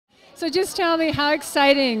So just tell me, how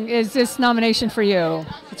exciting is this nomination for you?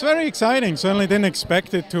 It's very exciting. Certainly didn't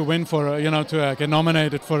expect it to win for, to get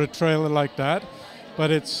nominated for a trailer like that. But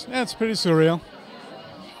it's pretty surreal.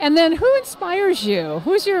 And then who inspires you?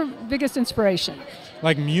 Who's your biggest inspiration?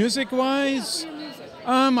 Like music-wise,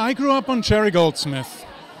 I grew up on Jerry Goldsmith.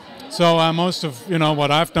 So most of, what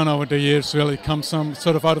I've done over the years really comes some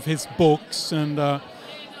sort of out of his books and,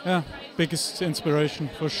 biggest inspiration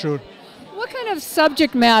for sure. What kind of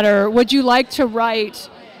subject matter would you like to write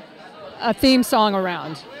a theme song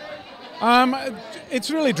around? It's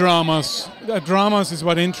really dramas. Dramas is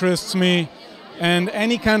what interests me, and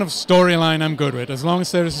any kind of storyline I'm good with. As long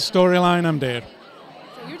as there is a storyline, I'm there.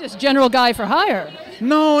 So you're just general guy for hire.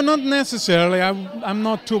 No, not necessarily. I'm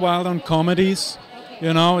not too wild on comedies.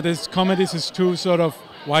 This comedies is too sort of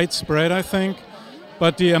widespread, I think.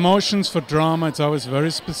 But the emotions for drama, it's always very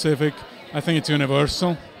specific. I think it's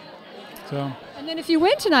universal. So. And then if you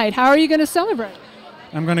win tonight, how are you going to celebrate?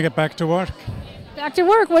 I'm going to get back to work. Back to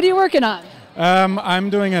work? What are you working on? I'm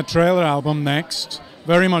doing a trailer album next,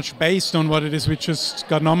 very much based on what it is we just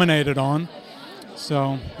got nominated on.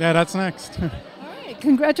 So, yeah, that's next. All right.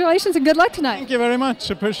 Congratulations and good luck tonight. Thank you very much.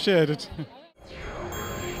 Appreciate it.